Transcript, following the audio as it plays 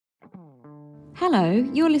Hello,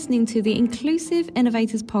 you're listening to the Inclusive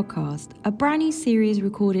Innovators Podcast, a brand new series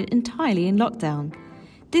recorded entirely in lockdown.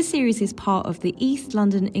 This series is part of the East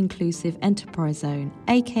London Inclusive Enterprise Zone,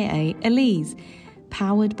 aka ELISE,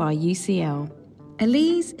 powered by UCL.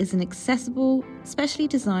 ELISE is an accessible, specially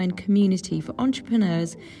designed community for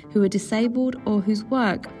entrepreneurs who are disabled or whose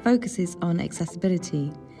work focuses on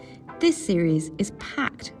accessibility. This series is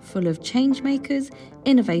packed full of change makers,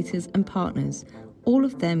 innovators and partners, all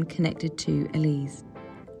of them connected to ELISE.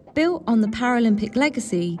 Built on the Paralympic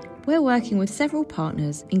legacy, we're working with several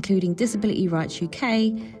partners, including Disability Rights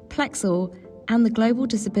UK, Plexor, and the Global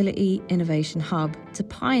Disability Innovation Hub, to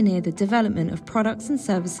pioneer the development of products and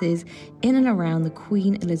services in and around the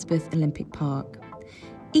Queen Elizabeth Olympic Park.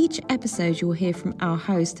 Each episode you'll hear from our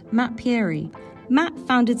host, Matt Pieri. Matt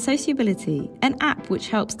founded Sociability, an app which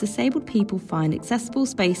helps disabled people find accessible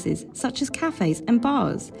spaces such as cafes and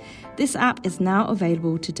bars. This app is now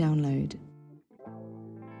available to download.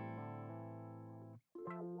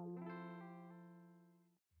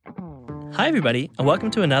 Hi everybody, and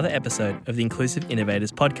welcome to another episode of the Inclusive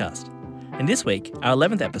Innovators Podcast. And this week, our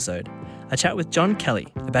 11th episode, I chat with John Kelly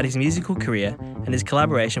about his musical career and his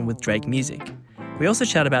collaboration with Drake Music. We also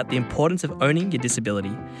chat about the importance of owning your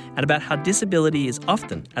disability and about how disability is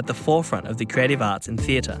often at the forefront of the creative arts and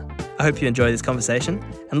theatre. I hope you enjoy this conversation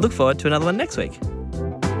and look forward to another one next week.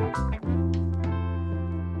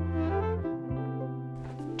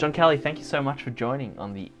 John Kelly, thank you so much for joining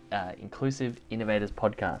on the Inclusive Innovators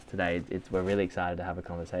Podcast today. We're really excited to have a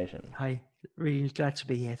conversation. Hi, really glad to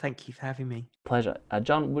be here. Thank you for having me. Pleasure.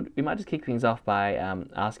 John, we might just kick things off by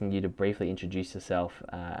asking you to briefly introduce yourself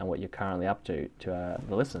and what you're currently up to the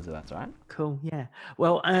listeners, if that's all right. Cool, yeah.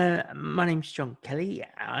 Well, my name's John Kelly.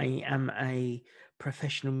 I am a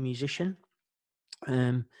professional musician.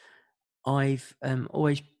 I've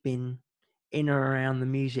always been in or around the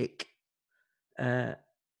music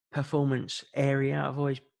performance area. I've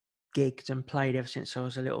always gigged and played ever since I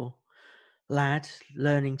was a little lad,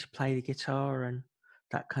 learning to play the guitar and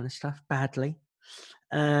that kind of stuff badly.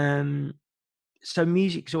 So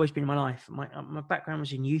music's always been in my life. My background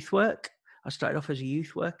was in youth work. I started off as a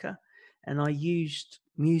youth worker, and I used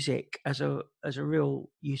music as a real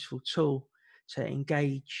useful tool to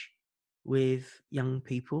engage with young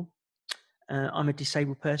people. I'm a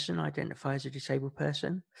disabled person. I identify as a disabled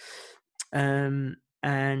person.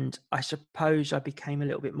 And I suppose I became a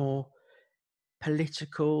little bit more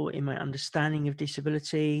political in my understanding of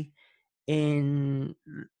disability in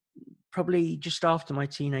probably just after my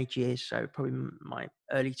teenage years, so probably my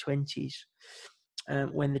early 20s,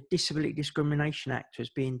 when the Disability Discrimination Act was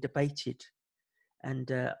being debated.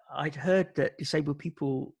 And I'd heard that disabled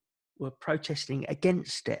people were protesting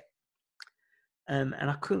against it, and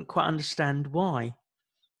I couldn't quite understand why.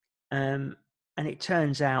 And it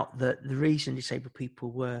turns out that the reason disabled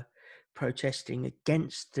people were protesting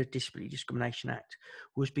against the Disability Discrimination Act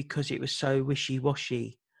was because it was so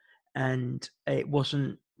wishy-washy and it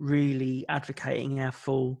wasn't really advocating our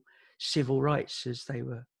full civil rights as they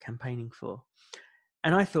were campaigning for.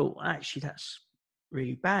 And I thought, actually, that's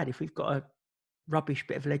really bad. If we've got a rubbish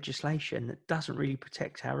bit of legislation that doesn't really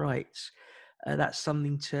protect our rights, that's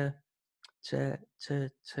something to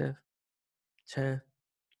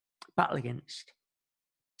battle against.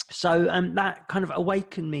 So that kind of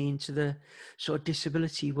awakened me into the sort of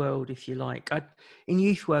disability world, if you like. In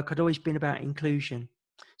youth work, I'd always been about inclusion.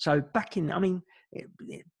 So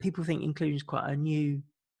people think inclusion is quite a new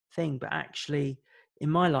thing, but actually in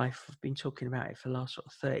my life, I've been talking about it for the last sort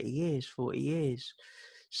of 30 years, 40 years.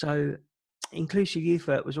 So inclusive youth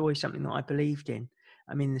work was always something that I believed in.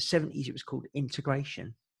 I mean, in the 70s, it was called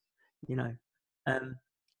integration,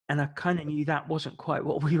 and I kind of knew that wasn't quite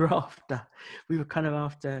what we were after. We were kind of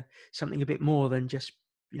after something a bit more than just,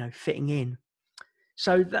 fitting in.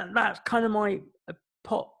 So that's kind of my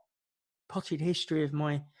potted history of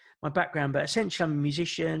my background. But essentially, I'm a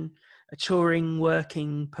musician, a touring,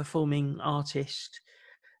 working, performing artist.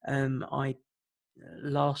 Last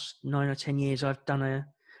 9 or 10 years, I've done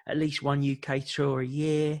at least one UK tour a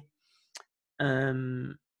year.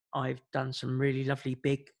 I've done some really lovely,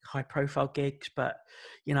 big, high-profile gigs, but,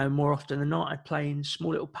 more often than not, I play in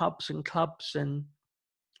small little pubs and clubs and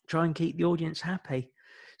try and keep the audience happy.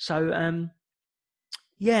 So,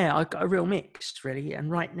 I've got a real mix, really.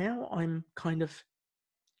 And right now, I'm kind of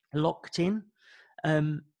locked in,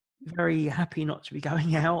 very happy not to be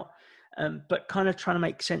going out, but kind of trying to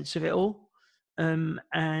make sense of it all,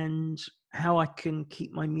 and how I can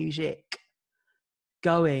keep my music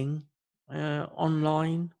going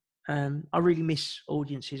online. I really miss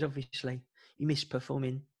audiences, obviously. You miss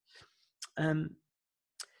performing. And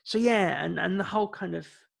the whole kind of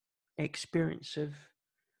experience of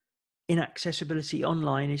inaccessibility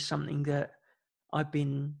online is something that I've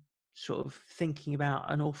been sort of thinking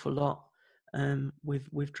about an awful lot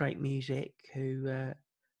with Drake Music, who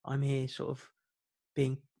I'm here sort of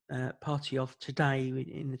being party of today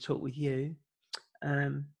in the talk with you,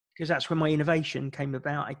 because that's when my innovation came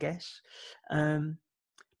about, I guess.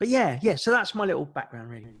 But yeah, so that's my little background,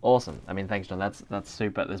 really. Awesome. I mean, thanks, John. That's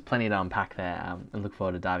super. There's plenty to unpack there, and look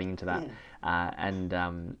forward to diving into that.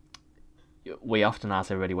 We often ask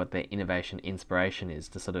everybody what their innovation inspiration is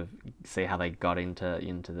to sort of see how they got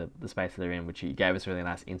into the space that they're in, which you gave us a really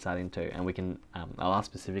nice insight into. And we can I'll ask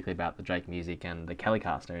specifically about the Drake Music and the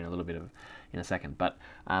Telecaster in a second. But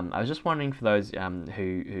I was just wondering, for those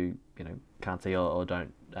who can't see or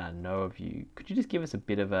don't know of you, could you just give us a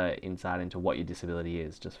bit of a insight into what your disability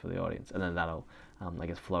is, just for the audience, and then that'll I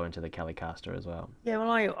guess flow into the Telecaster as well. Yeah, well,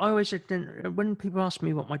 I always, when people ask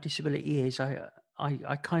me what my disability is, I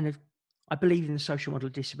believe in the social model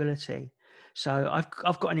of disability. So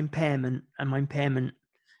I've got an impairment, and my impairment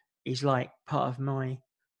is like part of my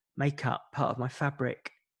makeup, part of my fabric.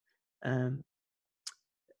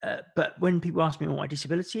 But when people ask me what my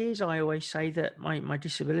disability is, I always say that my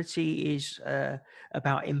disability is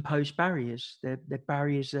about imposed barriers. They're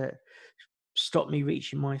barriers that stop me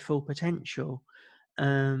reaching my full potential.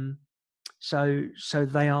 So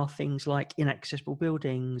they are things like inaccessible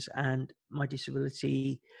buildings, and my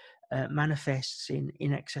disability manifests in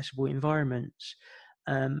inaccessible environments.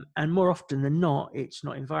 And more often than not, it's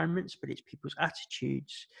not environments, but it's people's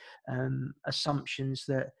attitudes, assumptions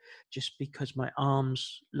that just because my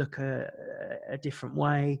arms look a different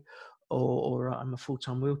way, or I'm a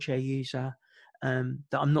full-time wheelchair user, that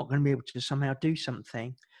I'm not going to be able to somehow do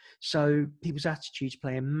something. So people's attitudes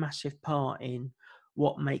play a massive part in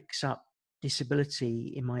what makes up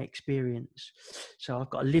disability in my experience. So I've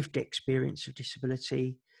got a lived experience of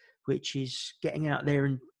disability, which is getting out there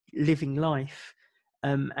and living life,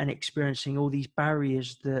 and experiencing all these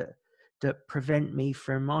barriers that prevent me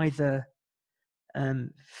from either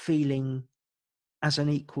feeling as an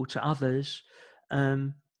equal to others,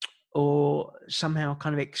 or somehow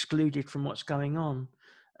kind of excluded from what's going on.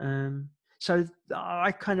 So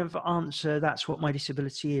I kind of answer that's what my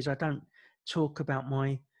disability is. I don't talk about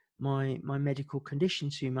my medical condition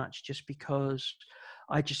too much, just because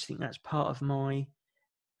I just think that's part of my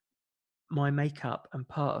makeup and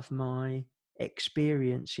part of my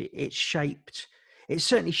experience. It's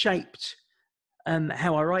certainly shaped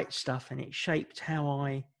how I write stuff, and it's shaped how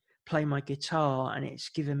I play my guitar, and it's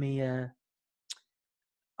given me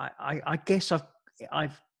I guess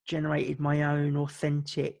I've generated my own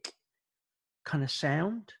authentic kind of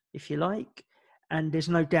sound, if you like. And there's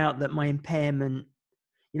no doubt that my impairment,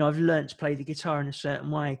 I've learned to play the guitar in a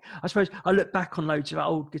certain way. I suppose I look back on loads of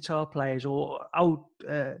old guitar players or old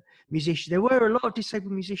musicians. There were a lot of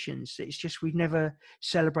disabled musicians. It's just we'd never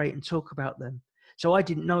celebrate and talk about them. So I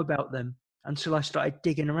didn't know about them until I started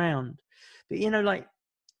digging around. But, I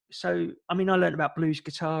learned about blues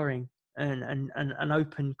guitaring and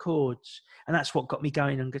open chords. And that's what got me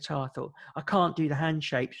going on guitar. I thought, I can't do the hand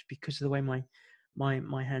shapes because of the way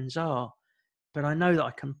my hands are. But I know that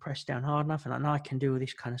I can press down hard enough, and I know I can do all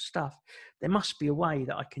this kind of stuff. There must be a way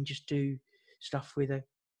that I can just do stuff and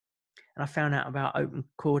I found out about open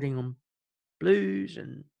chording on blues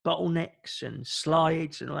and bottlenecks and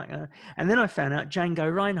slides and like that. And then I found out Django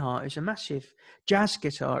Reinhardt is a massive jazz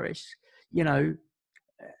guitarist,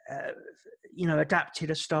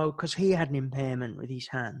 adapted a style because he had an impairment with his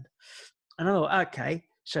hand. And I thought, okay,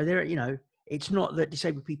 so there, it's not that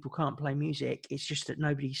disabled people can't play music. It's just that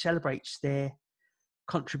nobody celebrates their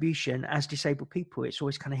contribution as disabled people. It's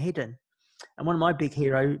always kind of hidden. And one of my big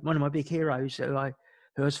heroes who I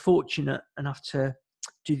was fortunate enough to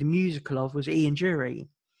do the musical of was Ian Dury.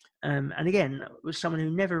 And again, was someone who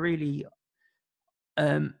never really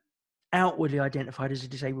outwardly identified as a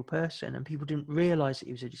disabled person, and people didn't realize that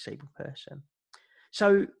he was a disabled person.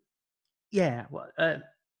 So,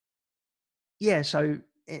 so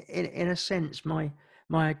in a sense, my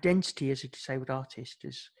identity as a disabled artist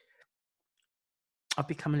is, I've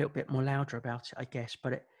become a little bit more louder about it, I guess,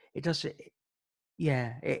 but it's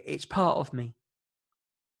part of me,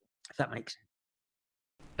 if that makes sense.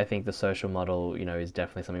 I think the social model, is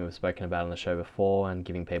definitely something we've spoken about on the show before, and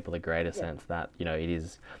giving people a greater sense that,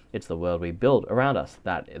 it's the world we build around us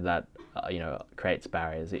that creates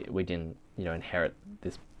barriers. We didn't, inherit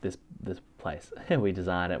this place. We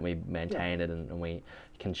design it, we maintain it, and we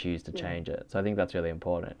can choose to change it. So I think that's really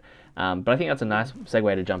important. But I think that's a nice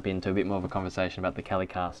segue to jump into a bit more of a conversation about the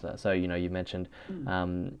Telecaster. So, you know, you mentioned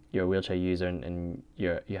you're a wheelchair user and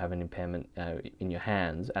you have an impairment in your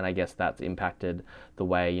hands, and I guess that's impacted the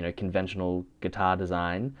way, you know, conventional guitar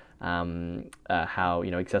design, how,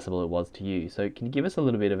 you know, accessible it was to you. So can you give us a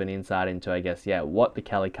little bit of an insight into, I guess, what the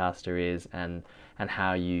Telecaster is and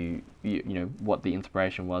how you know, what the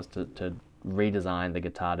inspiration was to redesign the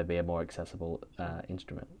guitar to be a more accessible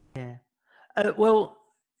instrument? Yeah. Well,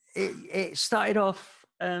 it started off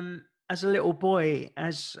as a little boy,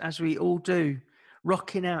 as we all do,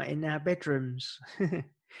 rocking out in our bedrooms.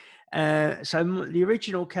 So the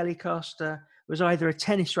original Telecaster was either a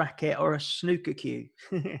tennis racket or a snooker cue.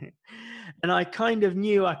 And I kind of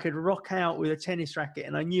knew I could rock out with a tennis racket,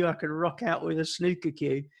 and I knew I could rock out with a snooker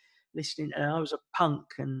cue, listening. And I was a punk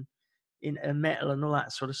and in metal and all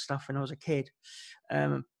that sort of stuff when I was a kid.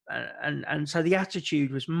 And so the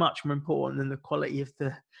attitude was much more important than the quality of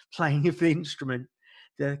the playing of the instrument.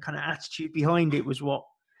 The kind of attitude behind it was what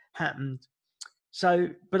happened. So,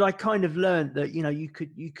 but I kind of learned that, you know, you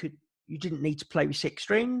didn't need to play with 6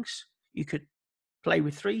 strings. You could play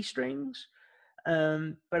with 3 strings.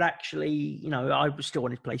 But actually, you know, I still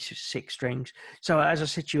wanted to play with 6 strings. So as I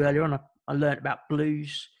said to you earlier on, I learned about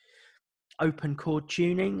blues, open chord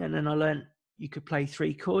tuning, and then I learned you could play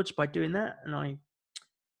 3 chords by doing that. And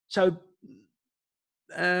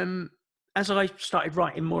as I started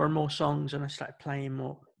writing more and more songs and I started playing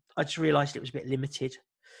more, I just realized it was a bit limited.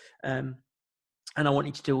 And I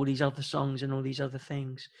wanted to do all these other songs and all these other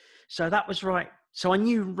things. So that was right. So I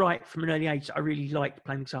knew right from an early age that I really liked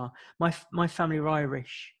playing guitar. My family are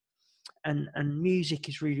Irish, and music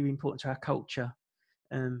is really important to our culture.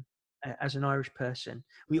 As an Irish person,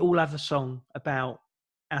 we all have a song about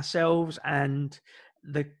ourselves and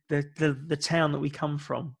the town that we come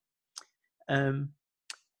from. And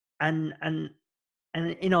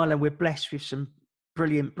in Ireland, we're blessed with some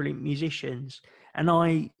brilliant musicians. And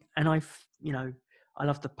I, you know, I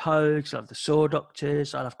love the Pogues, I love the Saw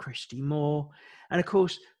Doctors, I love Christy Moore. And of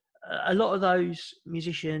course, a lot of those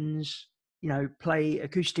musicians, you know, play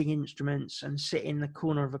acoustic instruments and sit in the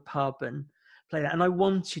corner of a pub and play that. And I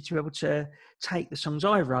wanted to be able to take the songs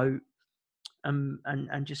I wrote and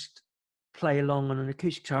just play along on an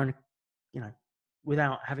acoustic guitar, and, you know,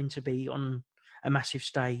 without having to be on a massive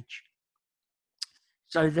stage.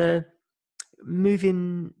 So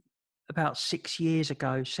moving about 7 years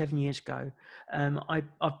ago,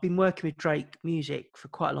 I've been working with Drake Music for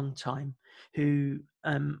quite a long time, who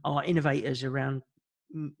are innovators around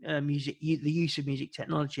music, the use of music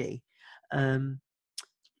technology.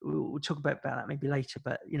 We'll talk about that maybe later,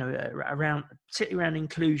 but, you know, particularly around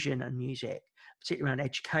inclusion and music, particularly around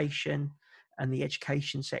education and the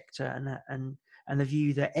education sector, and the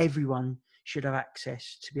view that everyone should have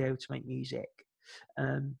access to be able to make music.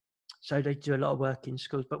 So they do a lot of work in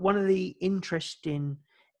schools. But one of the interesting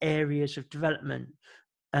areas of development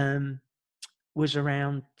was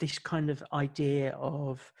around this kind of idea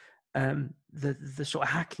of the sort of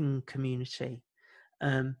hacking community,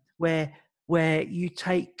 where you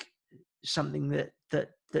take something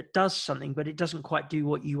that does something, but it doesn't quite do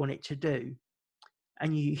what you want it to do,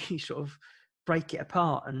 and you sort of break it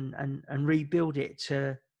apart and rebuild it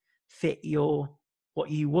to fit what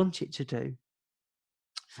you want it to do.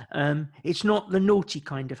 It's not the naughty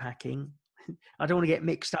kind of hacking. I don't want to get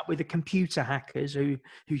mixed up with the computer hackers who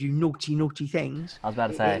do naughty things. I was about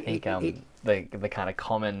to say, I think the kind of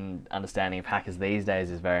common understanding of hackers these days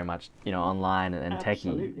is very much, you know, online and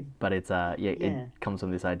techie, but it's it comes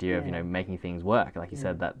from this idea of, you know, making things work, like you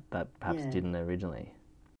said, that perhaps didn't originally.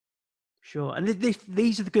 Sure, and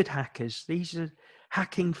these are the good hackers. These are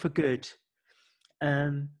hacking for good,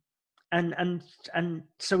 and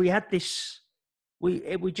so we had this.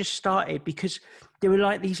 We just started because there were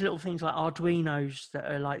like these little things like Arduinos that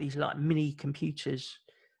are like these like mini computers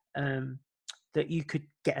that you could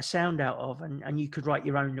get a sound out of, and you could write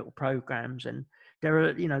your own little programs. And there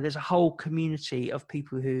are, you know, there's a whole community of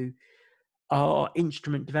people who are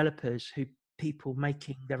instrument developers, people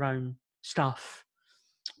making their own stuff,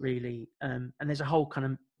 really. And there's a whole kind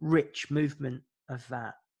of rich movement of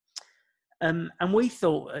that. And we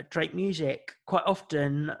thought at Drake Music, quite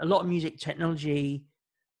often, a lot of music technology,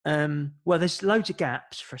 well, there's loads of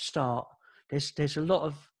gaps for a start. There's a lot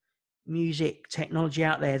of music technology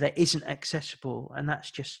out there that isn't accessible, and that's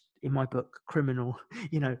just, in my book, criminal.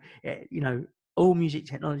 You know, all music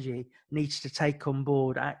technology needs to take on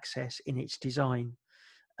board access in its design.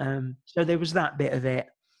 So there was that bit of it.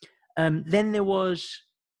 Then there was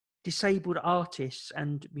disabled artists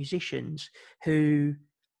and musicians who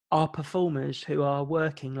are performers who are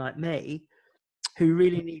working like me, who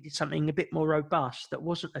really needed something a bit more robust, that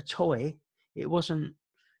wasn't a toy. It wasn't.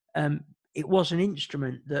 It was an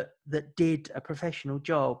instrument that did a professional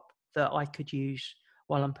job that I could use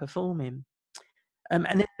while I'm performing. And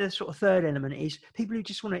then the sort of third element is people who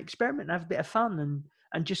just want to experiment and have a bit of fun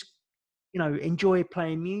and just, enjoy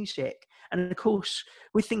playing music. And of course,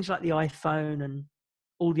 with things like the iPhone and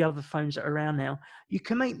all the other phones that are around now, you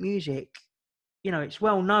can make music. It's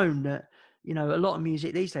well known that, a lot of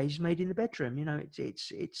music these days is made in the bedroom.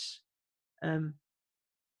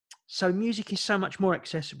 So music is so much more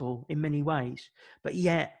accessible in many ways, but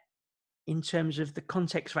yet in terms of the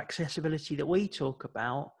context of accessibility that we talk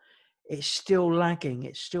about, it's still lagging.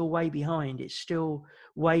 It's still way behind. It's still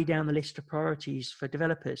way down the list of priorities for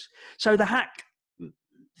developers. So the hack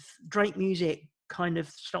Drake Music kind of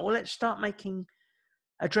let's start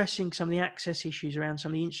addressing some of the access issues around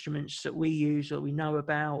some of the instruments that we use or we know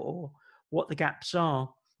about, or what the gaps are.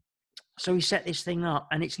 So we set this thing up,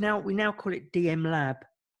 and we now call it DM Lab.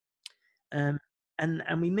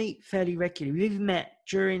 And we meet fairly regularly. We've even met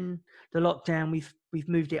during the lockdown. We've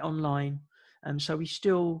moved it online, so we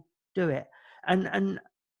still do it. And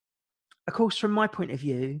of course, from my point of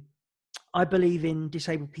view, I believe in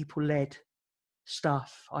disabled people led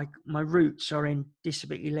stuff. My roots are in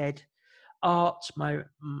disability led art.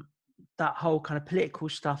 That whole kind of political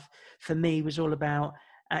stuff for me was all about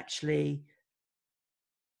actually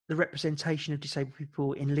the representation of disabled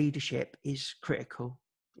people in leadership is critical.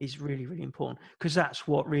 Is really, really important, because that's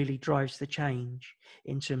what really drives the change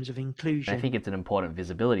in terms of inclusion. I think it's an important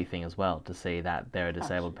visibility thing as well, to see that there are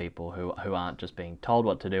disabled people who aren't just being told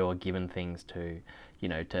what to do or given things to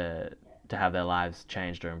have their lives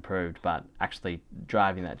changed or improved, but actually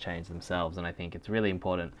driving that change themselves. And I think it's really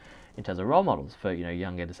important in terms of role models for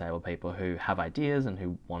younger disabled people who have ideas and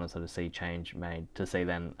who want to sort of see change made, to see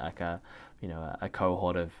then like a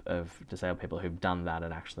cohort of disabled people who've done that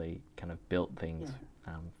and actually kind of built things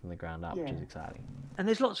from the ground up, which is exciting. And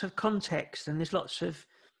there's lots of context and there's lots of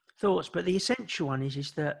thoughts, but the essential one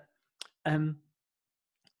is that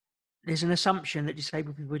there's an assumption that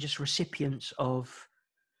disabled people are just recipients of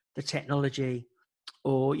the technology,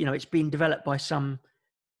 or it's been developed by some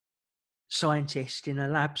scientist in a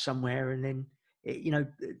lab somewhere, and then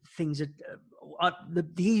things are the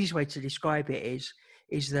easiest way to describe it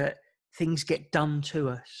is that things get done to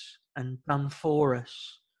us and done for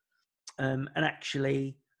us. And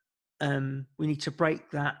actually, we need to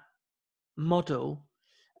break that model.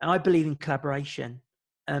 And I believe in collaboration.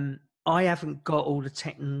 I haven't got all the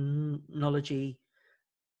technology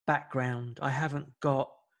background. I haven't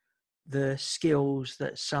got the skills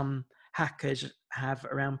that some hackers have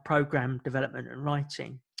around program development and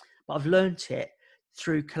writing, but I've learned it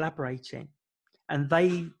through collaborating. And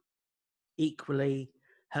they equally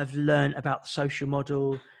have learned about the social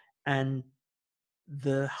model and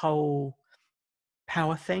the whole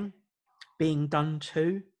power thing being done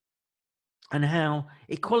too, and how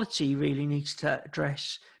equality really needs to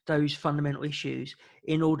address those fundamental issues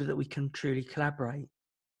in order that we can truly collaborate.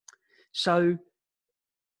 So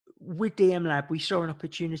with DM Lab, we saw an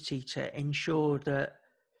opportunity to ensure that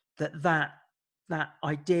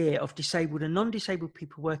idea of disabled and non-disabled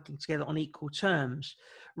people working together on equal terms,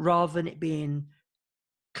 rather than it being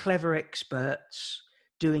clever experts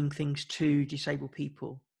doing things to disabled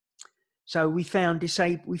people. So we found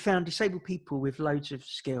disabled people with loads of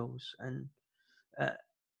skills and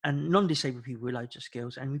non-disabled people with loads of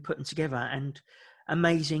skills, and we put them together, and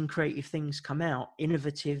amazing creative things come out,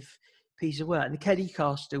 innovative piece of work. And the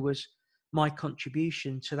Telecaster was my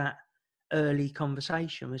contribution to that early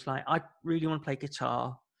conversation. Was like, I really want to play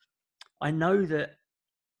guitar. I know that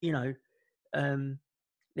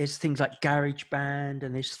there's things like GarageBand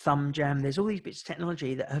and there's Thumb Jam. There's all these bits of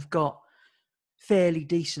technology that have got fairly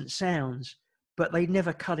decent sounds, but they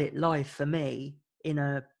never cut it live for me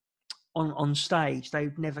on stage.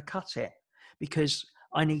 They'd never cut it because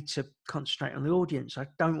I need to concentrate on the audience. I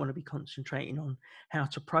don't want to be concentrating on how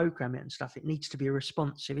to program it and stuff. It needs to be a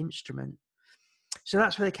responsive instrument. So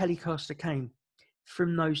that's where the Telecaster came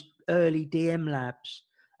from, those early DM labs.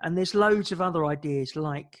 And there's loads of other ideas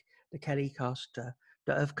like the Telecaster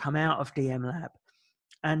that have come out of DM Lab.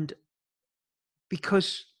 And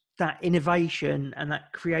because that innovation and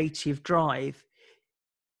that creative drive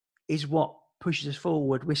is what pushes us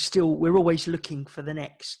forward, we're always looking for the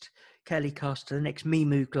next Telecaster, the next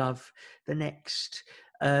Mimu glove, the next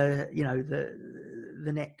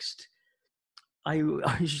the next, I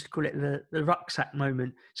used to call it the rucksack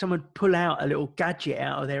moment. Someone pull out a little gadget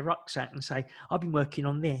out of their rucksack and say, I've been working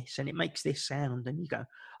on this and it makes this sound, and you go,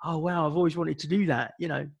 oh wow, I've always wanted to do that,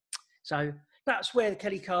 So that's where the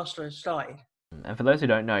Telecaster started. And for those who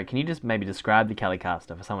don't know, can you just maybe describe the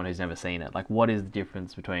Telecaster for someone who's never seen it? Like, what is the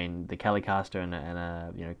difference between the Telecaster and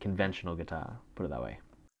a conventional guitar? Put it that way.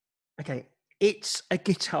 Okay, it's a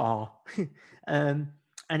guitar, and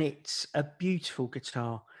it's a beautiful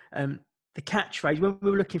guitar. The catchphrase, when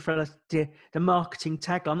we were looking for the marketing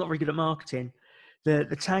tagline, I'm not very good at marketing. The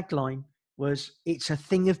tagline was, "It's a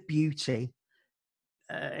thing of beauty,"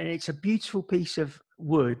 and it's a beautiful piece of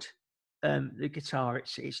wood. The guitar,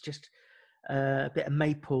 it's just a bit of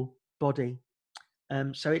maple body.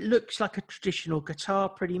 So it looks like a traditional guitar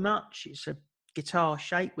pretty much. It's a guitar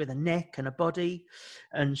shape with a neck and a body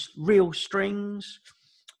and real strings.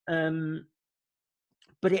 But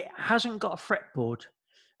it hasn't got a fretboard.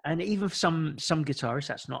 And even for some guitarists,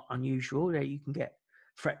 that's not unusual. You can get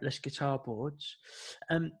fretless guitar boards.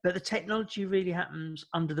 But the technology really happens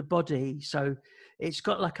under the body. So it's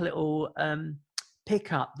got like a little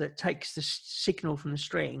pickup that takes the signal from the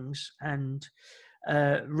strings and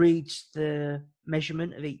reads the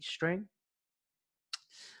measurement of each string.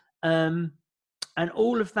 And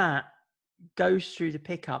all of that goes through the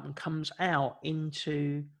pickup and comes out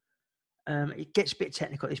into, it gets a bit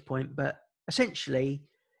technical at this point, but essentially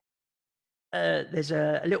there's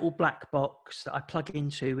a little black box that I plug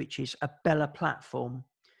into, which is a Bella platform,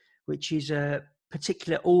 which is a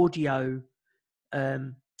particular audio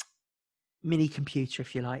mini computer,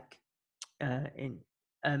 if you like. So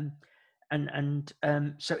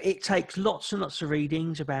it takes lots and lots of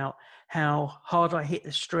readings about how hard I hit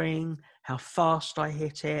the string, how fast I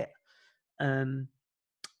hit it, all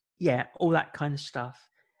that kind of stuff,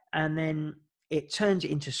 and then it turns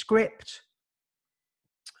it into script.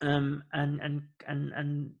 And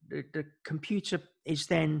the computer is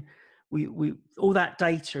then we all that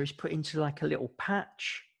data is put into like a little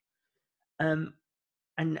patch. And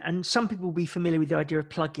some people will be familiar with the idea of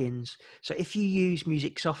plugins. So if you use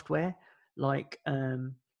music software like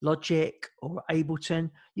Logic or Ableton,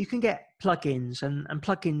 you can get plugins, and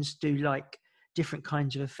plugins do like different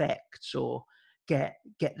kinds of effects or get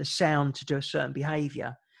the sound to do a certain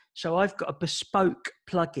behavior. So I've got a bespoke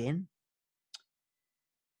plugin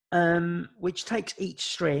which takes each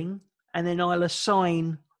string, and then I'll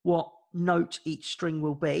assign what note each string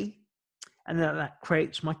will be, and then that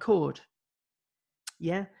creates my chord.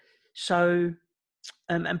 Yeah. So,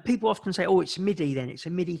 and people often say, "Oh, it's MIDI." Then it's a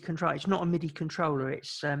MIDI controller. It's not a MIDI controller.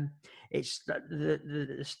 It's the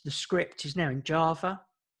script is now in Java,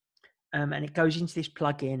 and it goes into this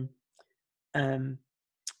plugin. And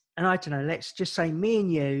I don't know. Let's just say me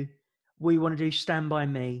and you, we want to do "Stand by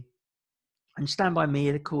Me," and "Stand by Me"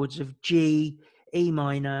 are the chords of G, E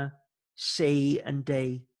minor, C, and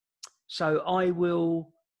D. So I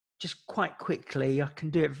will just quite quickly. I can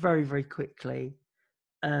do it very, very quickly.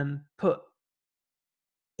 Put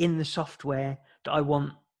in the software that I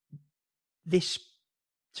want this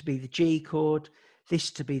to be the G chord,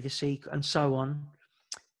 this to be the C, and so on.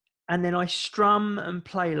 And then I strum and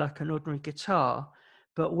play like an ordinary guitar,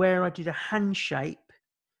 but where I do the hand shape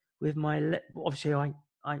with my, obviously I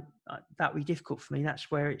that would be difficult for me.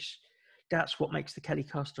 That's what makes the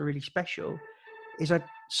Telecaster really special.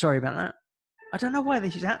 Sorry about that. I don't know why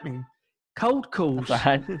this is happening. Cold calls. That's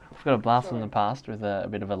all right. We've got a blast from the past with a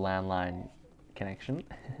bit of a landline connection.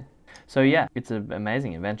 So yeah, it's an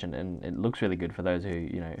amazing invention, and it looks really good for those who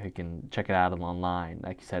can check it out online.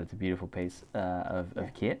 Like you said, it's a beautiful piece of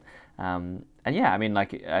kit. And yeah, I mean,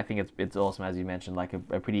 like, I think it's awesome, as you mentioned, like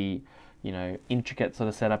a pretty intricate sort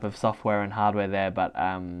of setup of software and hardware there. But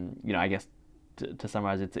I guess to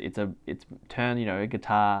summarize, it's turned a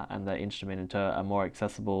guitar and the instrument into a more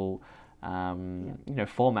accessible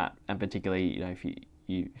format, and particularly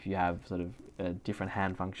if you have sort of a different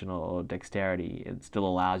hand function or dexterity, it still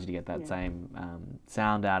allows you to get that same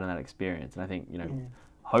sound out and that experience. And I think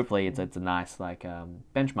hopefully it's a nice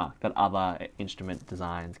benchmark that other instrument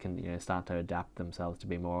designs can start to adapt themselves to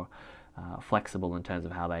be more flexible in terms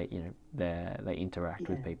of how they they interact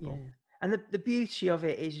with people. Yeah. And the beauty of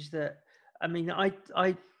it is that, I mean, I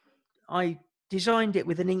designed it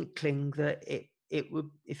with an inkling that it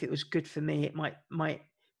would, if it was good for me, it might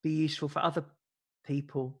be useful for other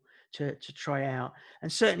people to try out.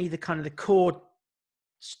 And certainly the kind of the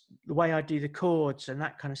way I do the chords and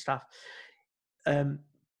that kind of stuff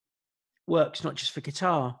works not just for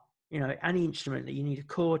guitar. Any instrument that you need a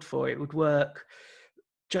chord for, it would work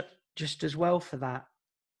just as well for that.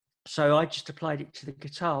 So I just applied it to the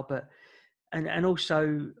guitar, but and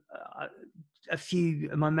also a few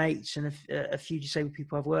of my mates and a few disabled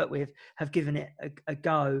people I've worked with have given it a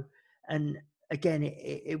go, and again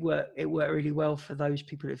it worked really well for those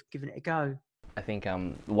people who've given it a go. I think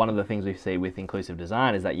one of the things we see with inclusive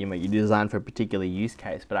design is that you design for a particular use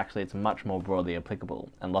case, but actually it's much more broadly applicable,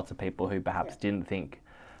 and lots of people who perhaps didn't think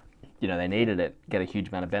they needed it get a huge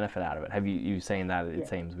amount of benefit out of it. Have you seen that, it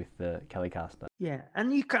seems, with the Telecaster? Yeah,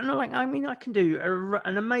 and you can I can do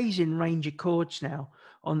an amazing range of chords now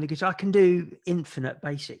on the guitar. I can do infinite,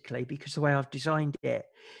 basically, because the way I've designed it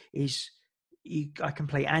is I can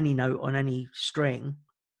play any note on any string,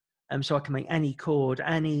 so I can make any chord,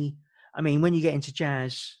 when you get into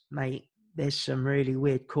jazz, mate, there's some really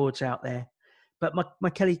weird chords out there, but my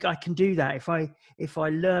Kelly, I can do that. If I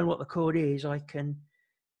learn what the chord is, I can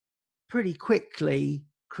pretty quickly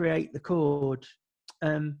create the chord.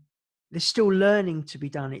 There's still learning to be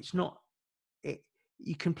done.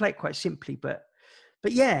 You can play it quite simply, but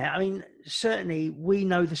yeah, certainly we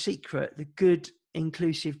know the secret. The good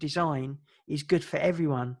inclusive design is good for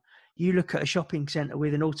everyone. You look at a shopping centre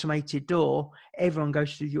with an automated door, everyone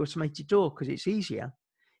goes through the automated door because it's easier.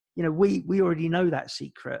 We already know that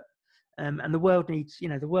secret, and the world needs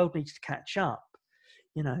to catch up.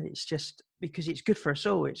 It's just because it's good for us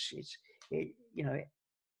all.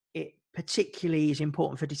 It particularly is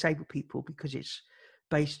important for disabled people because it's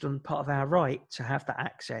based on part of our right to have that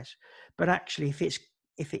access. But actually, if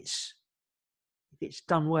it's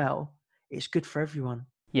done well, it's good for everyone.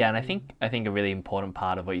 Yeah, and I think a really important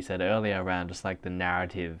part of what you said earlier around just like the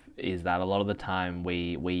narrative is that a lot of the time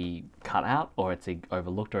we cut out, or it's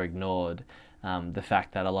overlooked or ignored, the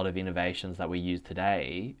fact that a lot of innovations that we use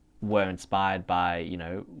today were inspired by,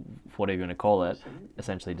 whatever you want to call it,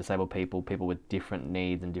 essentially disabled people with different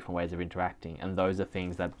needs and different ways of interacting. And those are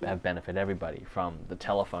things that have benefited everybody, from the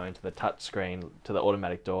telephone to the touch screen to the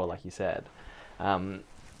automatic door, like you said. I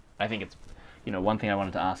think it's, one thing I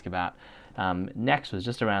wanted to ask about next was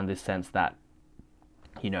just around this sense that,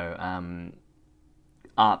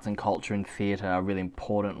 arts and culture and theatre are really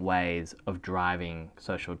important ways of driving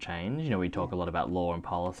social change. We talk a lot about law and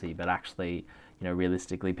policy, but actually,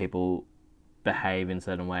 realistically, people behave in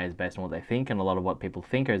certain ways based on what they think, and a lot of what people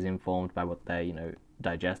think is informed by what they,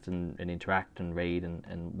 digest and interact and read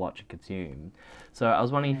and watch and consume. So I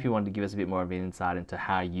was wondering if you wanted to give us a bit more of an insight into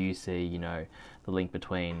how you see, the link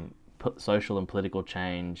between social and political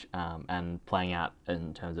change and playing out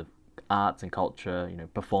in terms of arts and culture,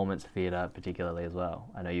 performance theatre particularly as well.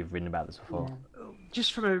 I know you've written about this before. Yeah.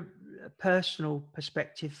 Just from a personal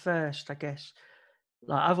perspective first, I guess,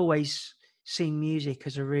 like I've always seen music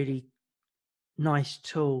as a really nice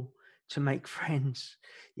tool to make friends,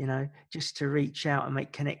 just to reach out and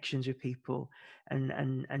make connections with people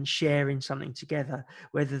and sharing something together,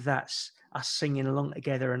 whether that's us singing along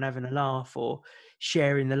together and having a laugh, or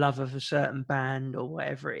sharing the love of a certain band, or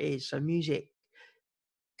whatever it is. So music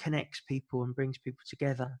connects people and brings people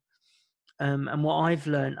together. And what I've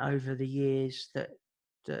learned over the years that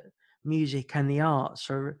music and the arts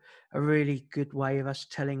are a really good way of us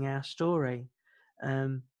telling our story.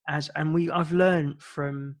 I've learned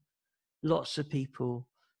from lots of people,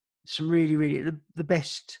 some really the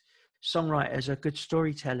best songwriters are good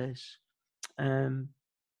storytellers. And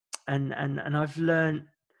I've learned,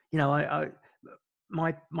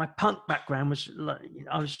 my punk background was like,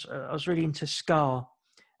 I was really into ska,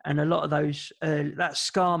 and a lot of those that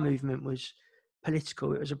ska movement was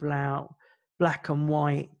political. It was about black and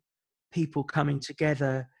white people coming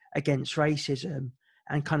together against racism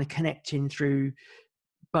and kind of connecting through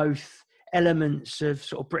both elements of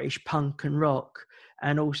sort of British punk and rock,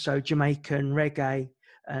 and also Jamaican reggae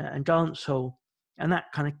and dancehall, and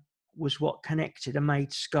that kind of was what connected and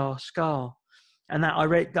made ska. And that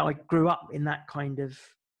I grew up in that kind of,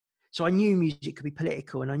 so I knew music could be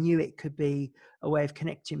political, and I knew it could be a way of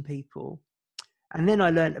connecting people. And then I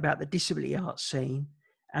learned about the disability arts scene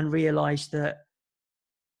and realised that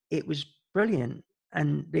it was brilliant.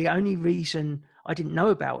 And the only reason I didn't know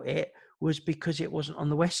about it was because it wasn't on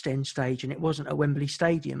the West End stage, and it wasn't at Wembley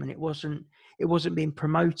Stadium, and it wasn't being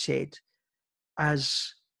promoted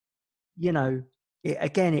as,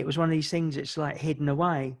 it was one of these things that's like hidden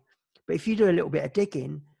away. But if you do a little bit of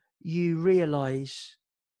digging, you realise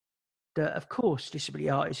that, of course, disability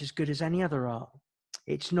art is as good as any other art.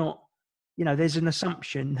 It's not, there's an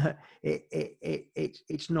assumption that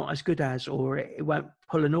it's not as good as, or it won't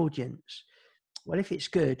pull an audience. Well, if it's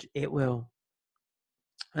good, it will.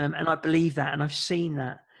 And I believe that, and I've seen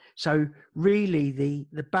that. So really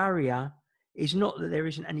the barrier is not that there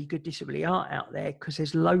isn't any good disability art out there, because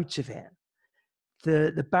there's loads of it.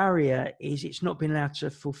 The barrier is it's not been allowed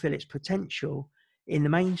to fulfill its potential in the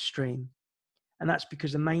mainstream. And that's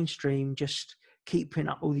because the mainstream just keep putting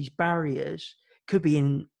up all these barriers. Could be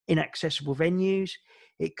in inaccessible venues.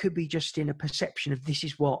 It could be just in a perception of this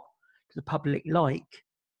is what the public like.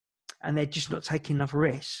 and they're just not taking enough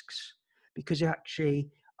risks, because actually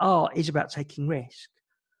art is about taking risk.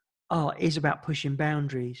 Art is about pushing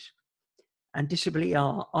boundaries, and disability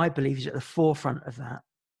art, I believe, is at the forefront of that.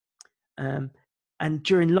 And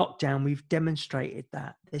during lockdown, we've demonstrated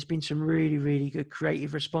that. There's been some really, really good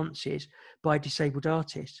creative responses by disabled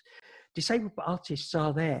artists. Disabled artists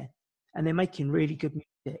are there, and they're making really good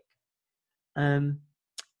music.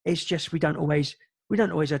 It's just we don't always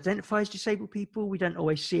identify as disabled people. We don't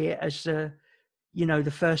always see it as the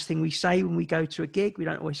first thing we say when we go to a gig. We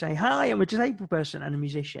don't always say, "Hi, I'm a disabled person and a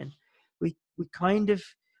musician." We kind of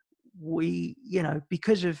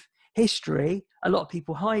because of history, a lot of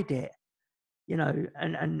people hide it,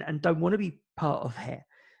 and don't want to be part of it.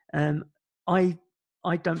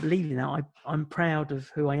 I don't believe in that. I'm proud of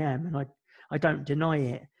who I am, and I don't deny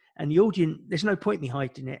it. And the audience, there's no point me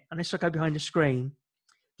hiding it unless I go behind a screen.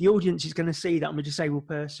 The audience is going to see that I'm a disabled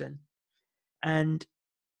person, and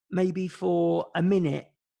maybe for a minute.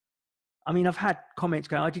 I mean, I've had comments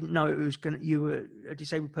going, "I didn't know you were a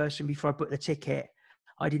disabled person before I booked the ticket.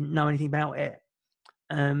 I didn't know anything about it."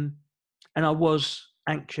 And I was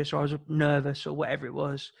anxious, or I was nervous, or whatever it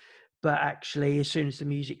was. But actually, as soon as the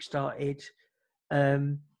music started,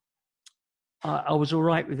 I was all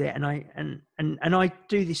right with it. And I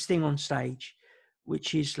do this thing on stage,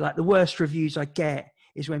 which is like the worst reviews I get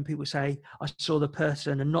is when people say, "I saw the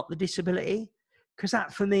person and not the disability," because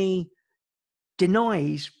that for me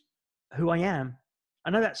denies who I am. I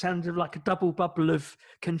know that sounds like a double bubble of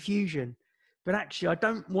confusion, but actually I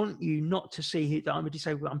don't want you not to see that I'm a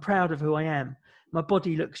disabled. I'm proud of who I am. My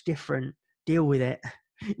body looks different. Deal with it,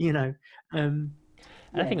 And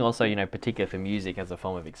I think also, particularly for music as a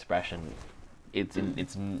form of expression, it's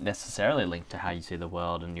necessarily linked to how you see the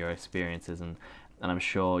world and your experiences, and I'm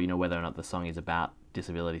sure, whether or not the song is about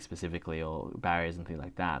disability specifically or barriers and things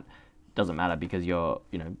like that, doesn't matter, because your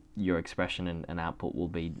expression and output will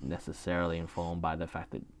be necessarily informed by the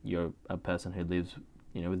fact that you're a person who lives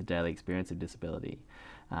with a daily experience of disability.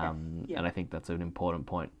 And I think that's an important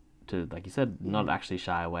point to, like you said, not actually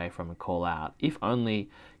shy away from and call out, if only,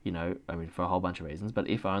 for a whole bunch of reasons, but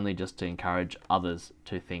if only just to encourage others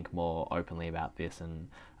to think more openly about this. And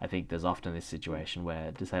I think there's often this situation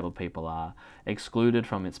where disabled people are excluded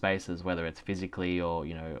from its spaces, whether it's physically or,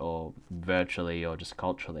 or virtually or just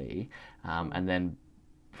culturally, and then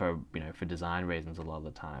for design reasons a lot of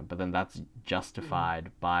the time, but then that's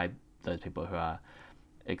justified by those people who are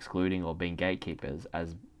excluding or being gatekeepers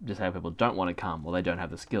as disabled people don't want to come, or they don't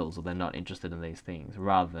have the skills, or they're not interested in these things,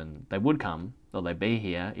 rather than they would come or they'd be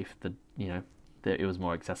here if it was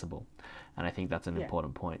more accessible. And I think that's an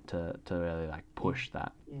important point to really push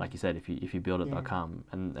that. Like you said, if you build it, they'll come,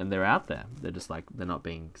 and they're out there. They're just they're not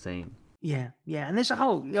being seen. Yeah, and there's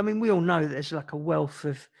we all know that there's a wealth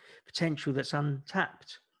of potential that's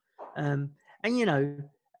untapped. And I'm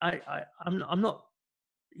not,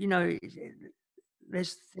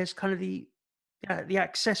 there's kind of the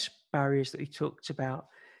access barriers that we talked about.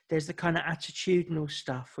 There's the kind of attitudinal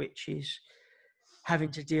stuff, which is having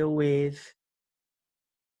to deal with,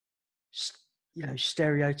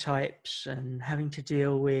 stereotypes, and having to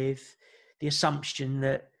deal with the assumption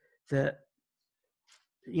that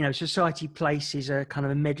society places a kind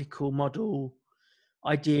of a medical model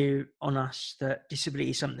idea on us that disability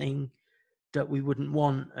is something that we wouldn't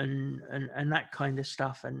want, and that kind of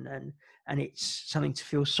stuff, and it's something to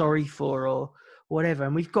feel sorry for or whatever.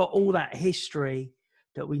 And we've got all that history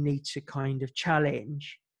that we need to kind of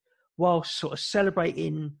challenge, whilst sort of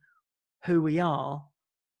celebrating who we are.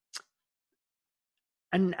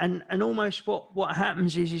 And almost what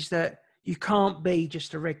happens is that you can't be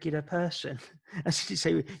just a regular person. As you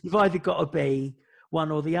say, you've either got to be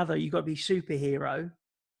one or the other. You've got to be superhero,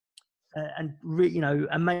 and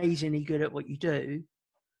amazingly good at what you do,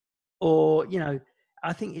 or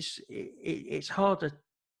I think it's harder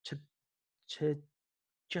to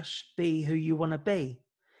just be who you want to be.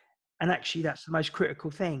 And actually that's the most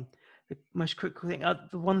critical thing. The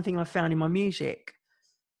one thing I found in my music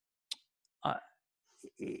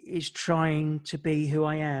is trying to be who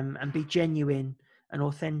I am and be genuine and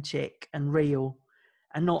authentic and real,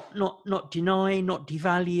 and not deny, not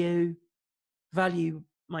devalue, value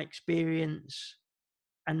my experience,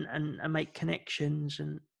 and make connections,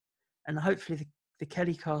 and hopefully the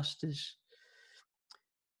Kellycast is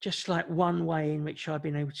just one way in which I've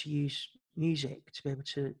been able to use music to be able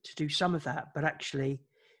to do some of that. But actually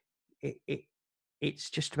it's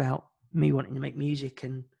just about me wanting to make music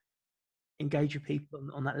and engage with people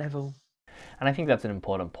on that level. And I think that's an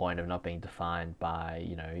important point of not being defined by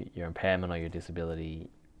your impairment or your disability.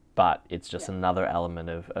 but it's just another element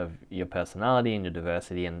of your personality and your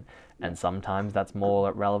diversity, and sometimes that's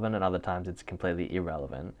more relevant and other times it's completely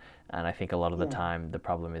irrelevant. And I think a lot of the time the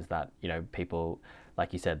problem is that, you know, people,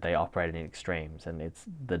 like you said, they operate in extremes, and it's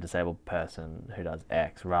the disabled person who does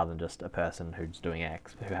X rather than just a person who's doing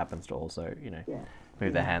X who happens to also, you know,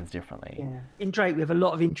 move their hands differently. Yeah. In Drake, we have a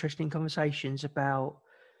lot of interesting conversations about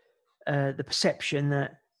the perception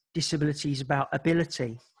that disability is about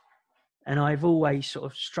ability. And I've always sort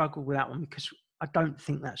of struggled with that one, because I don't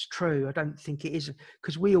think that's true. I don't think it is,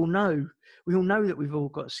 because we all know that we've all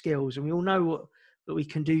got skills, and we all know that we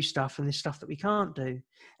can do stuff, and there's stuff that we can't do.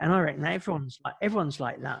 And I reckon that everyone's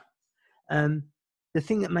like that. The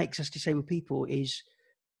thing that makes us disabled people is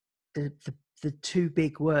the two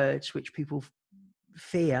big words which people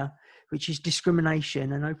fear, which is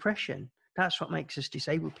discrimination and oppression. That's what makes us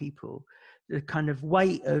disabled people. The kind of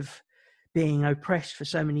weight of being oppressed for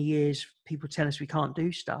so many years, people tell us we can't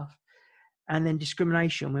do stuff, and then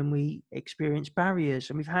discrimination when we experience barriers.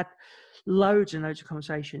 And we've had loads and loads of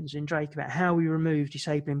conversations in Drake about how we remove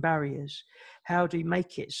disabling barriers. How do we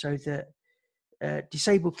make it so that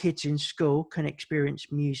disabled kids in school can experience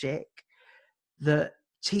music, that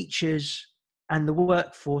teachers and the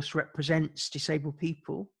workforce represents disabled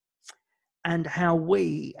people, and how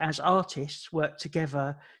we as artists work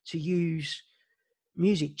together to use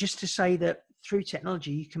music, just to say that through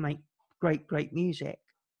technology you can make great music.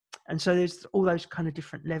 And so there's all those kind of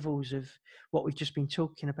different levels of what we've just been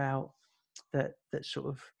talking about that sort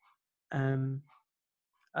of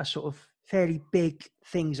are sort of fairly big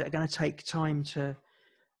things that are going to take time to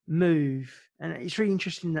move. And it's really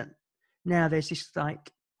interesting that now there's this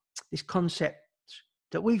concept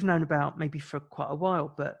that we've known about maybe for quite a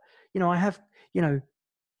while, but I have, the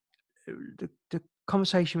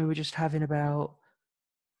conversation we were just having about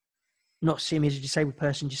not seeing me as a disabled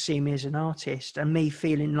person, just seeing me as an artist, and me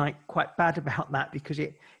feeling like quite bad about that because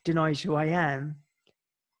it denies who I am.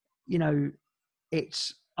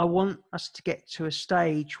 I want us to get to a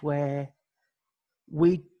stage where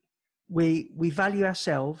we value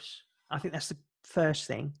ourselves. I think that's the first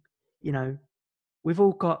thing. We've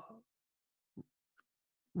all got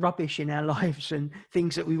rubbish in our lives and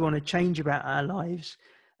things that we want to change about our lives.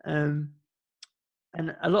 And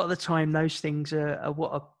a lot of the time those things are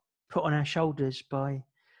what are put on our shoulders by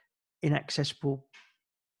inaccessible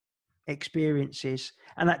experiences,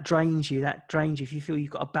 and that drains you if you feel you've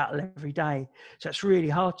got a battle every day. So it's really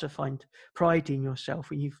hard to find pride in yourself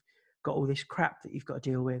when you've got all this crap that you've got to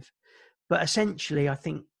deal with. But essentially I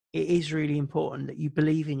think it is really important that you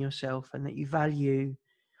believe in yourself and that you value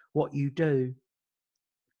what you do,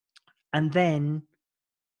 and then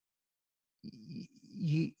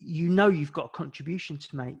you've got a contribution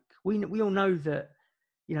to make. We all know that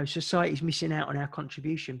society's missing out on our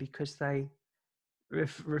contribution because they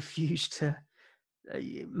refuse to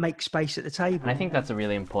make space at the table. And I think that's a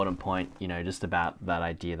really important point, just about that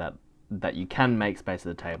idea that you can make space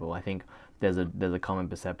at the table. I think there's a common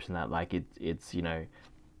perception that it's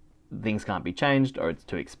things can't be changed, or it's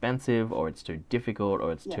too expensive, or it's too difficult,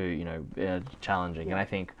 or it's too challenging. And I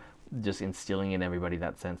think just instilling in everybody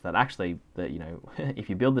that sense that actually that if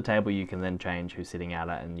you build the table, you can then change who's sitting at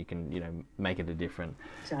it, and you can make it a different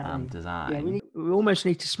design. Yeah, we almost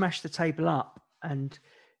need to smash the table up. And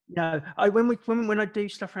when I do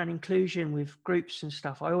stuff around inclusion with groups and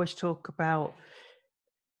stuff, I always talk about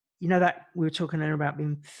that we were talking there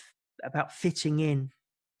about fitting in,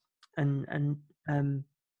 and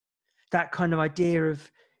that kind of idea of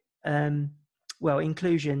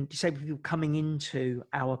inclusion, disabled people coming into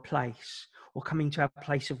our place, or coming to our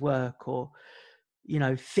place of work, or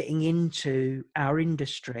fitting into our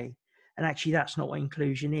industry. And actually that's not what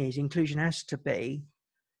inclusion is. Inclusion has to be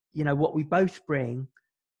what we both bring,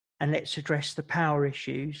 and let's address the power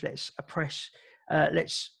issues, let's address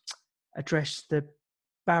the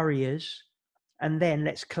barriers, and then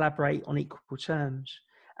let's collaborate on equal terms.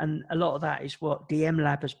 And a lot of that is what DM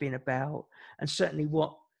Lab has been about, and certainly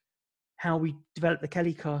how we developed the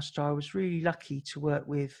Kellycast. I was really lucky to work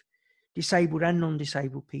with disabled and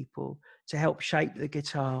non-disabled people to help shape the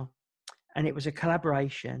guitar, and it was a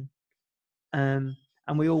collaboration.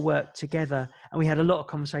 And we all worked together, and we had a lot of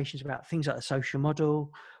conversations about things like the social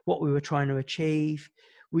model, what we were trying to achieve.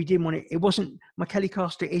 We didn't want it wasn't, my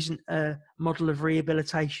Kellycaster isn't a model of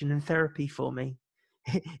rehabilitation and therapy for me.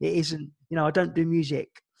 It isn't, I don't do music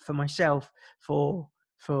for myself for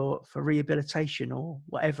rehabilitation or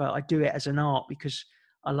whatever. I do it as an art because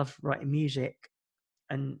I love writing music,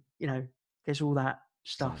 and there's all that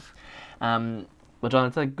stuff. Well, John,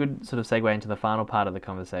 it's a good sort of segue into the final part of the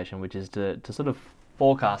conversation, which is to sort of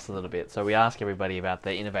forecast a little bit. So we ask everybody about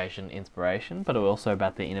their innovation inspiration, but also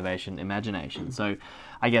about their innovation imagination. So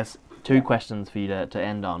I guess two questions for you to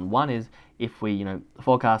end on. One is, if we,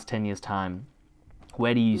 forecast 10 years time,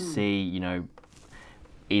 where do you see,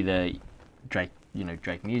 either Drake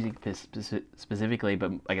music specifically,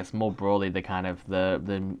 but I guess more broadly the kind of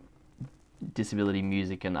the disability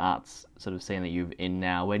music and arts sort of scene that you're in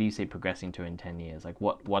now, where do you see it progressing to in 10 years? Like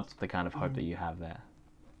what's the kind of hope that you have there?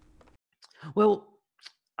 Well,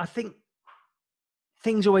 I think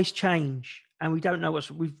things always change, and we don't know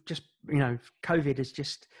we've just, COVID has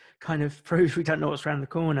just kind of proved we don't know what's around the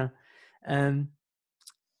corner. So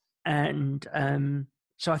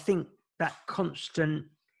I think that constant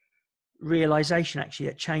realization actually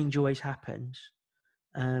that change always happens.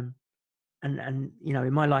 And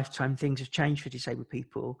in my lifetime, things have changed for disabled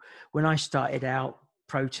people. When I started out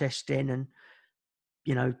protesting and,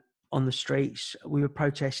 on the streets, we were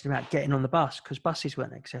protesting about getting on the bus because buses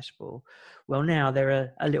weren't accessible. Well, now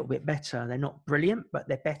they're a little bit better. They're not brilliant, but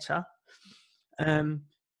they're better.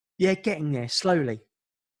 Getting there slowly.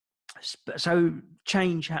 So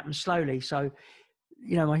change happens slowly. So,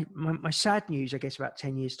 my sad news, I guess, about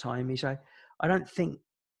 10 years' time is I don't think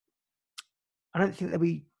there'll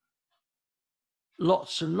be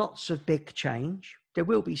lots and lots of big change. There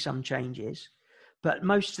will be some changes, but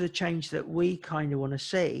most of the change that we kind of want to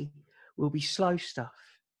see will be slow stuff.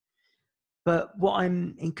 But what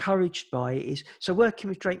I'm encouraged by is, so working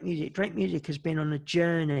with Drake Music has been on a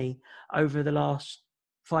journey over the last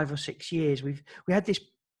 5 or 6 years. We had this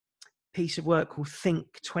piece of work called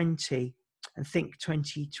Think 20 and Think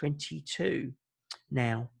 2022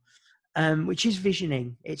 now, which is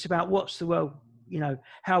visioning. It's about what's the world,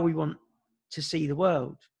 how we want to see the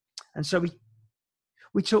world. And so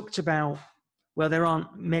we talked about, well, there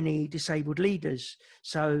aren't many disabled leaders.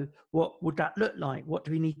 So what would that look like? What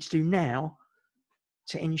do we need to do now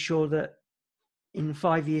to ensure that in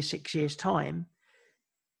 5 years, 6 years' time,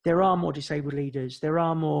 there are more disabled leaders, there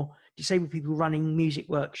are more disabled people running music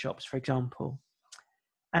workshops, for example.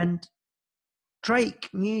 And Drake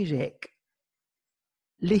Music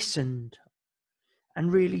listened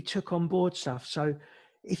and really took on board stuff. So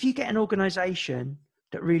if you get an organization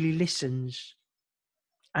that really listens,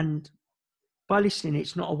 and by listening,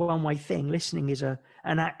 it's not a one-way thing. Listening is an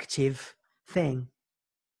active thing.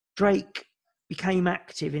 Drake became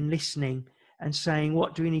active in listening and saying,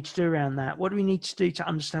 what do we need to do around that? What do we need to do to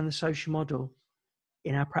understand the social model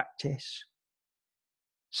in our practice?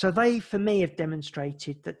 So they, for me, have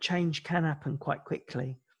demonstrated that change can happen quite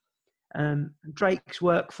quickly. Drake's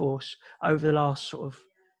workforce over the last sort of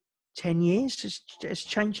 10 years has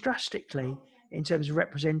changed drastically in terms of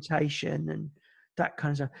representation and that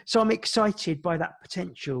kind of stuff. So I'm excited by that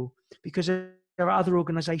potential, because there are other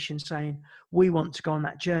organisations saying we want to go on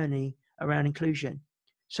that journey around inclusion.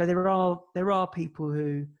 So there are people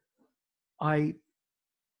who I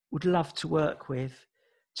would love to work with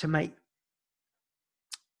to make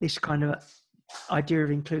this kind of idea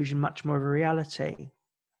of inclusion much more of a reality.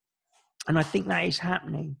 And I think that is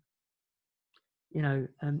happening.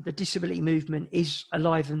 The disability movement is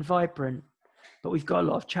alive and vibrant, but we've got a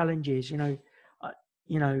lot of challenges.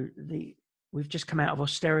 We've just come out of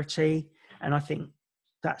austerity, and I think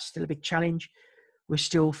that's still a big challenge. We're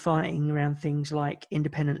still fighting around things like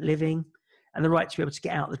independent living and the right to be able to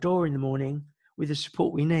get out the door in the morning with the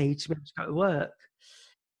support we need to be able to go to work.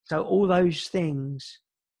 So all those things,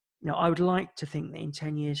 I would like to think that in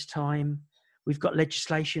 10 years' time, we've got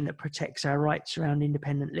legislation that protects our rights around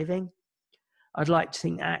independent living. I'd like to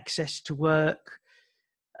think access to work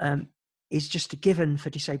is just a given for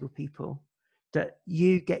disabled people, that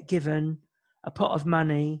you get given a pot of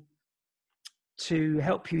money to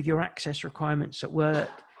help you with your access requirements at work,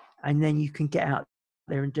 and then you can get out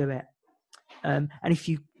there and do it. And if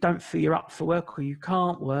you don't feel you're up for work or you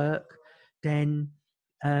can't work, then,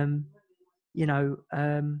 that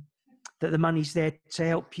the money's there to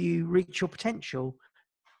help you reach your potential,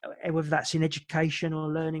 whether that's in education or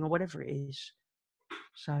learning or whatever it is.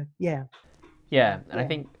 So, yeah. Yeah, and I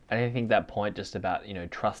think that point just about,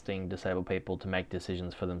 trusting disabled people to make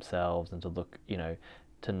decisions for themselves and to look,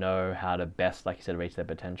 to know how to best, like you said, reach their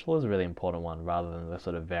potential is a really important one, rather than the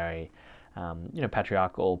sort of very,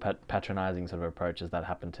 patriarchal, patronizing sort of approaches that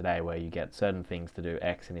happen today, where you get certain things to do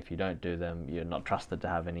X, and if you don't do them, you're not trusted to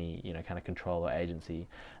have any, kind of control or agency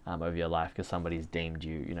over your life because somebody's deemed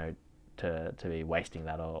you, to be wasting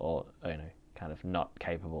that or kind of not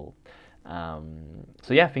capable.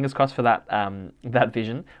 So yeah, fingers crossed for that that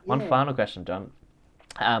vision. One final question, John.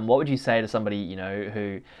 What would you say to somebody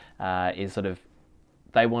who is sort of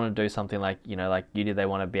they want to do something like like you did. They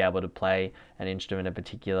want to be able to play an instrument at a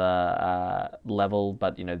particular level,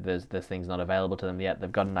 but there's things not available to them yet.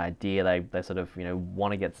 They've got an idea. They sort of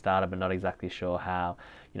want to get started, but not exactly sure how.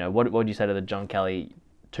 What would you say to the John Kelly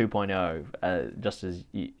 2.0, just as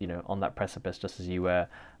on that precipice, just as you were,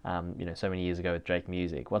 so many years ago with Drake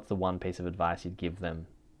Music? What's the one piece of advice you'd give them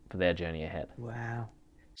for their journey ahead? Wow.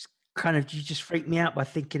 It's kind of, you just freaked me out by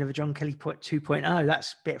thinking of a John Kelly 2.0.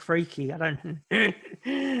 That's a bit freaky. I don't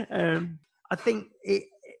I think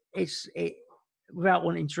it's without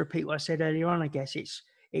wanting to repeat what I said earlier on, I guess it's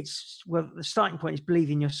well, the starting point is believe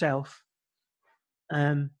in yourself,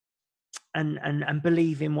 and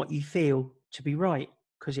believe in what you feel to be right,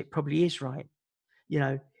 because it probably is right.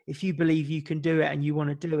 If you believe you can do it and you want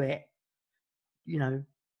to do it, you're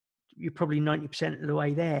probably 90% of the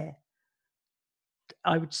way there.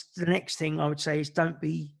 The next thing I would say is don't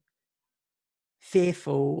be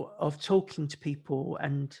fearful of talking to people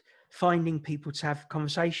and finding people to have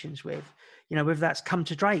conversations with, whether that's come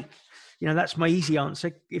to Drake. That's my easy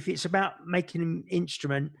answer. If it's about making an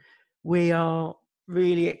instrument, we are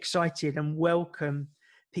really excited and welcome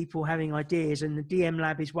people having ideas, and the DM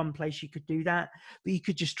Lab is one place you could do that. But you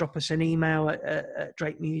could just drop us an email at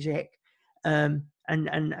Drake Music, and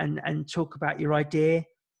talk about your idea.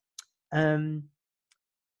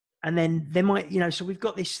 And then there might, so we've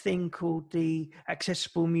got this thing called the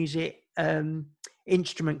Accessible Music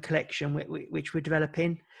Instrument Collection, which we're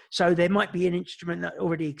developing. So there might be an instrument that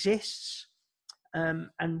already exists,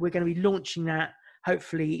 and we're going to be launching that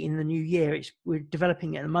hopefully in the new year. We're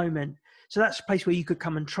developing it at the moment. So that's a place where you could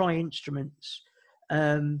come and try instruments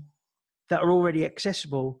that are already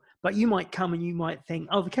accessible. But you might come and you might think,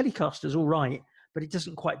 oh, the Telecaster's all right, but it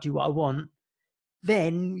doesn't quite do what I want.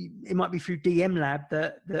 Then it might be through DM Lab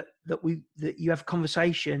that you have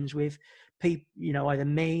conversations with people, either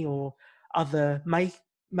me or other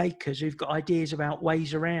makers who've got ideas about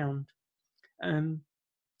ways around.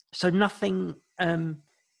 So nothing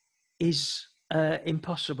is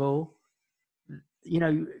impossible.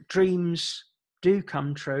 Dreams do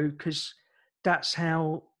come true, because that's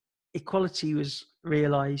how equality was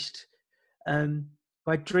realised,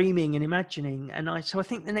 by dreaming and imagining. So I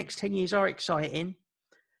think the next 10 years are exciting.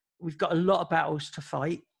 We've got a lot of battles to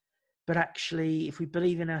fight, but actually, if we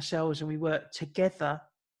believe in ourselves and we work together,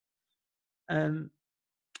 I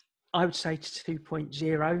would say to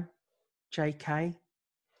 2.0, JK,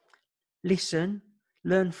 listen,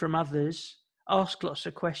 learn from others, ask lots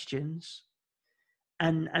of questions,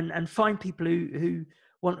 and find people who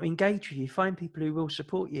want to engage with you, find people who will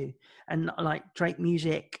support you. And like Drake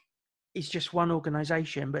Music is just one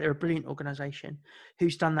organisation, but they're a brilliant organisation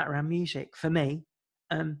who's done that around music for me,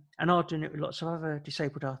 and are doing it with lots of other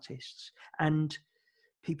disabled artists and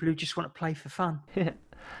people who just want to play for fun. And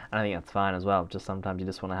I think that's fine as well. Just sometimes you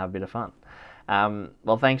just want to have a bit of fun.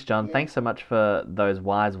 Well, thanks, John. Yeah. Thanks so much for those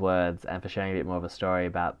wise words and for sharing a bit more of a story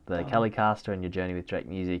about the Kellycaster and your journey with Drake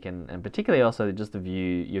Music, and particularly also just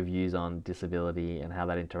your views on disability and how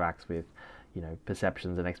that interacts with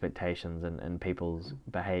perceptions and expectations and people's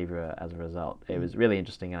behaviour as a result. It was really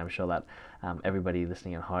interesting, and I'm sure that everybody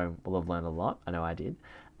listening at home will have learned a lot. I know I did.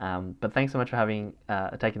 But thanks so much for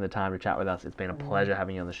taking the time to chat with us. It's been a pleasure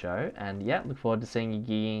having you on the show, and look forward to seeing you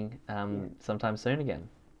gigging sometime soon again.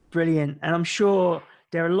 Brilliant. And I'm sure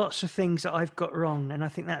there are lots of things that I've got wrong, and I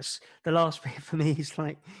think that's the last bit for me. Is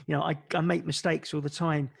like, I make mistakes all the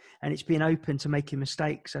time, and it's being open to making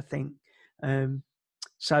mistakes, I think.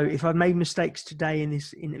 So if I've made mistakes today in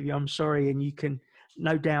this interview, I'm sorry, and you can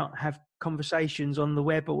no doubt have conversations on the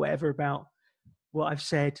web or whatever about what I've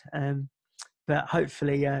said. But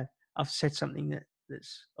hopefully I've said something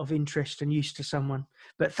that's of interest and use to someone.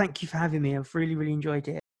 But thank you for having me. I've really, really enjoyed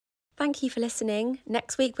it. Thank you for listening.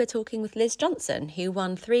 Next week, we're talking with Liz Johnson, who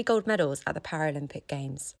won 3 gold medals at the Paralympic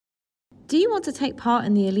Games. Do you want to take part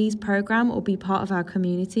in the Elise programme or be part of our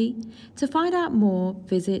community? To find out more,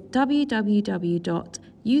 visit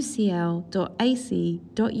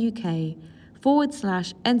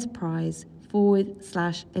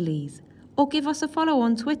www.ucl.ac.uk/enterprise/Elise or give us a follow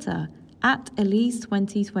on Twitter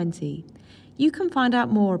 @Elise2020. You can find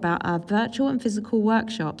out more about our virtual and physical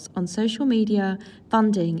workshops on social media,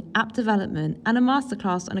 funding, app development, and a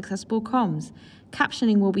masterclass on accessible comms.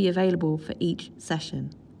 Captioning will be available for each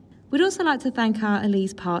session. We'd also like to thank our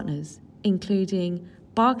Elise partners, including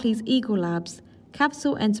Barclays Eagle Labs,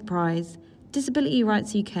 Capital Enterprise, Disability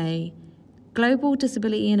Rights UK, Global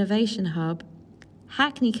Disability Innovation Hub,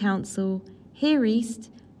 Hackney Council, Here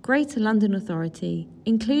East, Greater London Authority,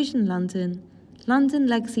 Inclusion London, London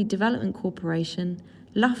Legacy Development Corporation,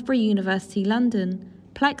 Loughborough University London,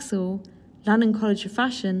 Plexel, London College of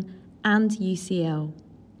Fashion, and UCL.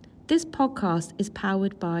 This podcast is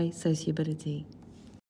powered by Sociability.